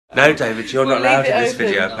No, David, you're not allowed in this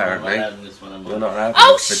video, apparently. You're not allowed.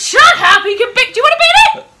 Oh, shut up! You can pick. Do you want to be in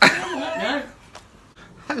it? No.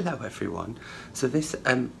 Hello, everyone. So this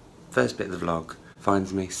first bit of the vlog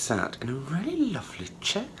finds me sat in a really lovely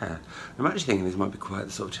chair. I'm actually thinking this might be quite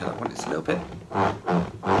the sort of chair I want. It's a little bit.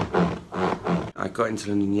 I got into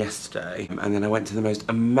London yesterday, and then I went to the most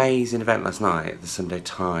amazing event last night, the Sunday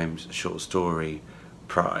Times Short Story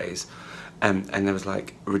Prize. And there was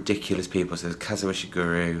like ridiculous people. So there was Kazuo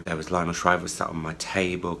Ishiguro, there was Lionel Shriver was sat on my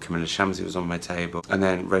table, Camilla Shamsi was on my table, and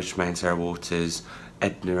then Rose Tremaine, Sarah Waters,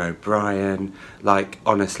 Edna O'Brien. Like,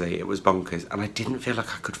 honestly, it was bonkers, and I didn't feel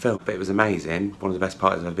like I could film, but it was amazing. One of the best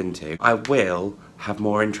parties I've been to. I will have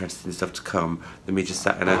more interesting stuff to come than me just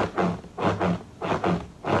sat in a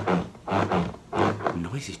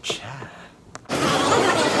noisy chair.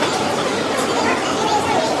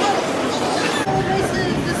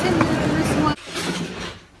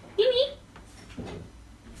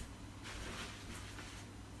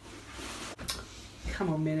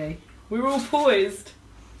 Come on, Minnie. We're all poised.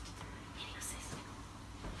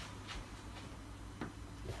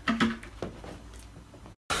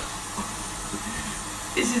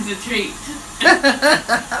 This is a treat.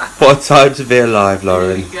 What a time to be alive,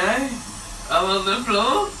 Lauren. There we go. I'm on the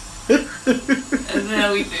floor. And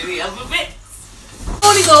now we do the other bits.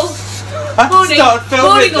 Morning all. Morning. Start filming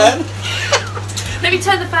Morning all. then. Let me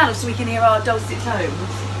turn the fan off so we can hear our dulcet tones.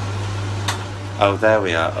 Oh, there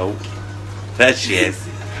we are. Oh, there she is.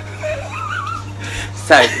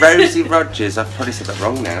 So, Rosie Rogers. I've probably said that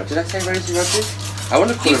wrong now. Did I say Rosie Rogers? I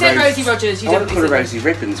want to call You her said Rosie Rogers. You I want to call her said Rosie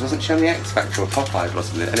Ribbons. Wasn't she on the X Factor or Popeyes or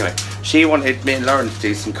something? Anyway, she wanted me and Lauren to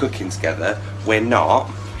do some cooking together. We're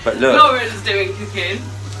not, but look. Lauren's doing cooking.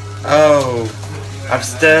 Oh, I've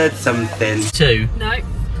stirred something. Two. No.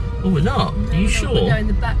 Oh, we're not. Are you sure? We're going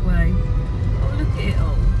the back way. Oh, look at it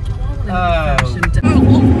all.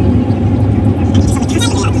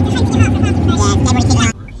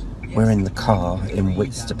 We're in the car in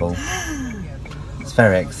Whitstable. It's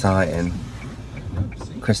very exciting.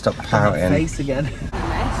 Chris, stop pouting. Face again.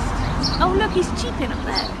 Oh, look, he's cheeping up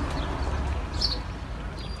there.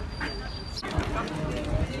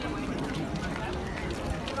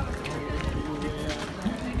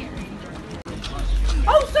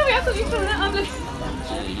 Oh, sorry, I thought you were doing that. I'm looking.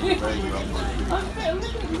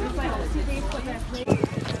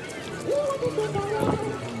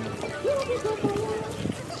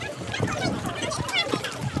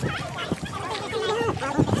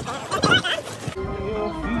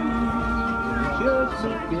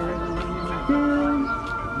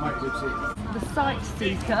 The Sight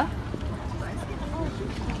Seeker.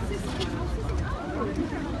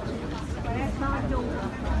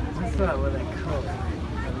 What's that? What are they called?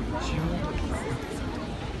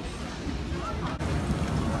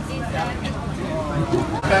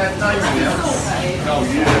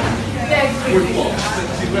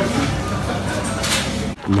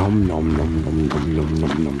 Nom nom nom nom nom nom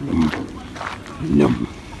nom nom nom nom.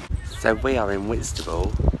 So we are in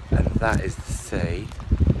Whitstable, and that is the sea.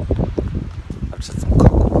 I've just had some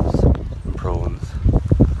cockles and prawns,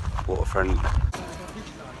 waterfront.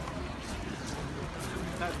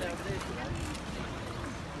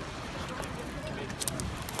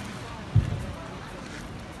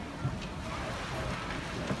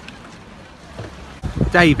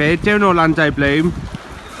 David, do an Orlando Bloom.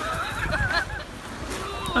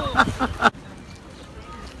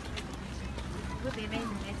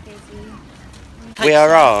 We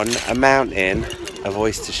are on a mountain of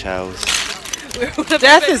oyster shells.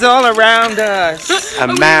 Death is all around us. A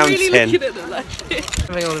mountain. Really looking at them like this.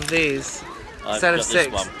 Having all of these. Set of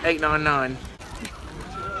 6, 899.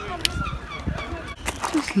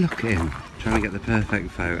 Just look at him, trying to get the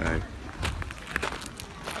perfect photo.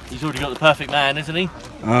 He's already got the perfect man, isn't he?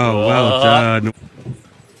 Oh, well done.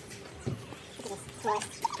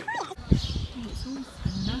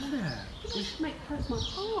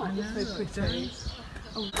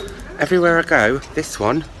 Everywhere I go, this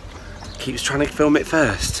one keeps trying to film it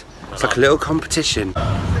first. It's like a little competition.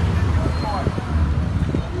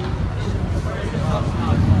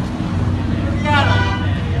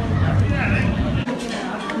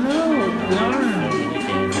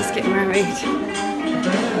 Let's get married.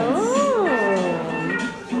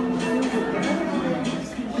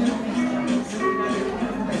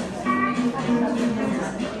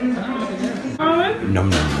 Nom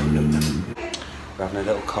nom nom nom nom. We're having a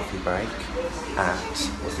little coffee break at,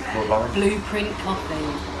 what's it called, Lauren? Blueprint Coffee.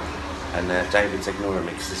 And David's ignoring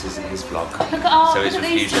me because this isn't his vlog. Look at, oh, so look his at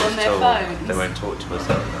these two refusal on to their talk. phones. They won't talk to us.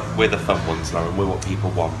 We're the fun ones, Lauren. We're what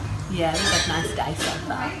people want. Yeah, we've had a nice day so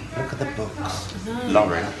far. Look at the books.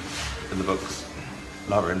 Lauren, and the books.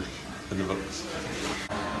 Lauren for the books.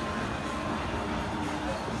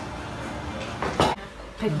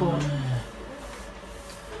 Pegboard.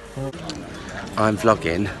 I'm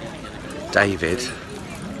vlogging. David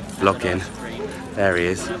vlogging. There he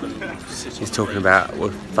is. He's talking about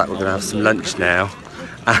the fact we're going to have some lunch now.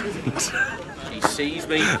 And he sees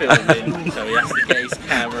me filming, so he has to get his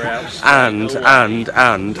camera out. and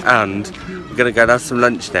we're going to go and have some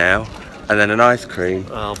lunch now, and then an ice cream.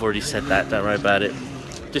 Oh, I've already said that. Don't worry about it.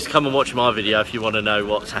 Just come and watch my video if you want to know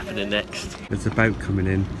what's happening next. There's a boat coming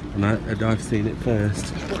in, and I've seen it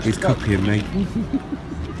first. He's copying me.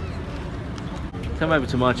 Come over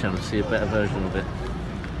to my channel to see a better version of it.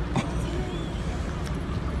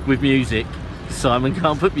 With music. Simon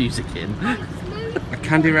can't put music in. A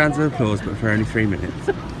candy round of applause, but for only 3 minutes.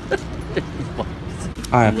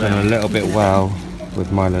 I have done a little bit well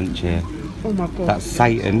with my lunch here. Oh my god. That's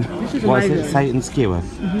Satan. What is it? Satan skewer.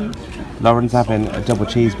 Lauren's having a double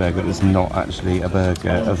cheeseburger that's not actually a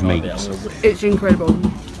burger of meat. It's incredible.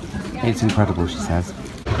 It's incredible, she says.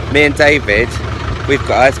 Me and David, we've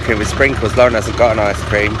got ice cream with sprinkles. Lauren hasn't got an ice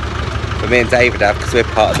cream, but me and David have because we're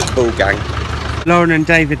part of the cool gang. Lauren and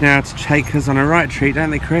David now to take us on a right treat, don't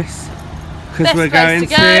they, Chris? Because we're going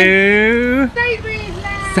to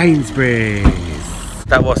Sainsbury's.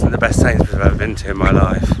 That wasn't the best Sainsbury's I've ever been to in my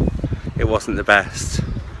life. It wasn't the best.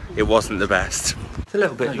 It wasn't the best. It's a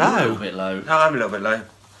little bit low. You're a little bit low. No, I'm a little bit low.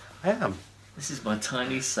 I am. This is my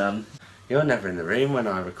tiny son. You're never in the room when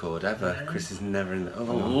I record, ever. Chris is never in the...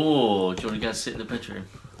 Oh, do you want to go and sit in the bedroom?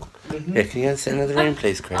 Yeah, can you go and sit in the room,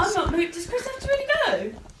 please, Chris? I'm not moved. Does Chris have to really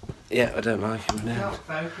go? Yeah, I don't like him now.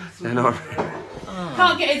 They're not...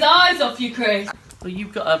 Can't get his eyes off you, Chris. Well,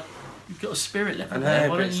 you've got a spirit level I know, there.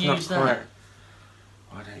 Why but don't it's you not use quite... that?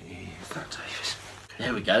 Why don't you use that, David?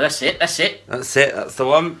 There we go. That's it. That's it. That's it, that's the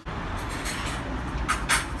one.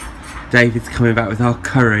 David's coming back with our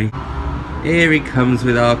curry. Here he comes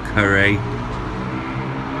with our curry.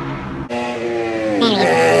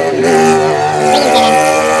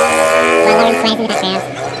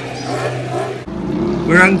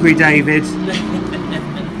 We're hungry, David.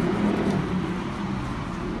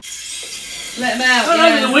 Let him out. Don't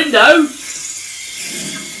open the window.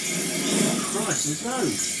 Christ, there's no.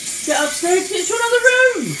 Get upstairs. Get to another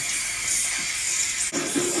room.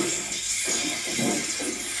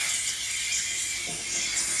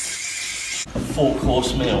 A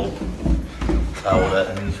 4-course meal. Oh,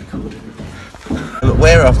 that is recorded.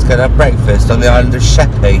 We're off to go to have breakfast on the island of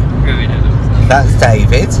Sheppey. That's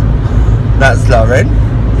David, that's Lauren,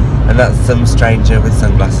 and that's some stranger with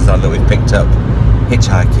sunglasses on that we've picked up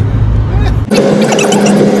hitchhiking.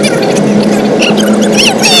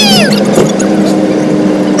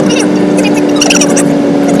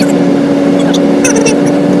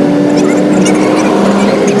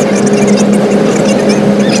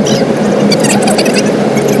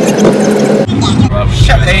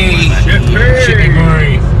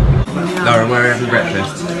 Lauren, where are you having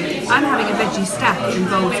breakfast? I'm having a veggie stack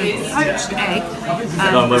involving poached egg,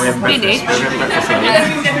 spinach,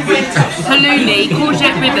 halloumi,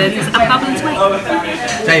 courgette ribbons, and bubble and sweet.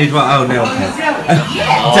 David, what? Oh, no.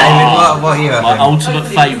 David, what are you having? My ultimate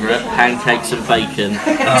favourite, pancakes and bacon.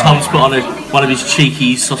 Tom's put on one of his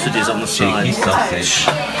cheeky sausages on the side. Cheeky sausage.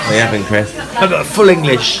 What are you having, Chris? I've got a full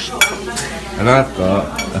English. And I've got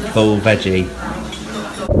a full veggie.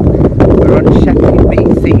 We're on Sheppey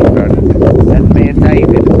Beach seafront, and me and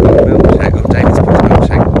David have got a milkshake. Oh, David's put a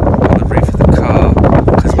milkshake on the roof of the car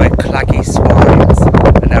because we're claggy swines.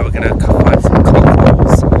 And now we're going to find some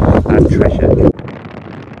cockles and treasure.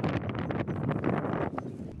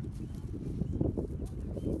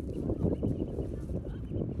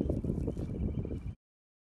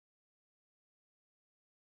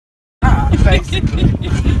 Basically,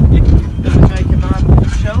 make a man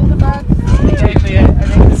shoulder bag. He gave me an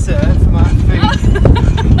insert for my food.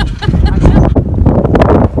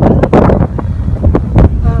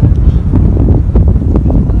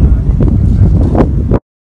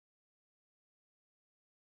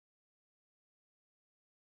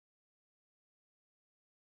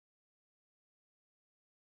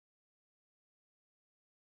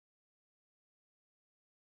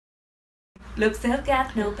 Looks have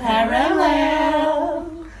got no parallel.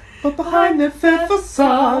 But behind the fair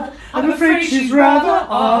facade, I'm afraid she's rather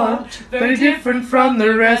odd. Very different from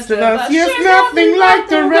the rest of us. Yes, nothing like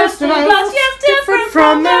the rest of us. Yes, Different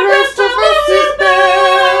from the rest of us is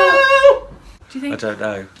there. Do you think? I don't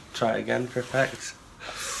know. Try it again, perfect.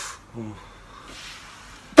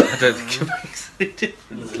 I don't think it makes any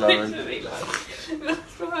difference, Lauren.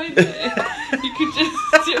 That's behind it. You could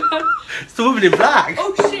just do it. It's the woman in black.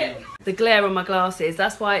 Oh shit! The glare on my glasses,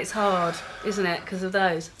 that's why it's hard, isn't it? Because of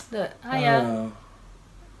those. Look, hiya.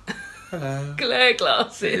 Oh. Hello. Glare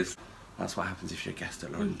glasses. That's what happens if you're a guest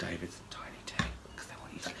at Lauren David's Tiny Tea, because they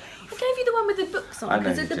want you to leave. I gave you the one with the books on. I know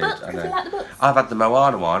Because you of the did, books, I because know. you like the books. I've had the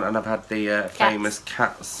Moana one, and I've had the famous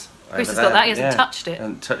cats. Chris over has got there. that, he hasn't touched it.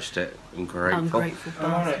 Hasn't touched it. I'm grateful. Ungrateful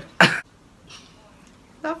bastard. Alright.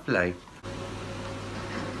 Lovely.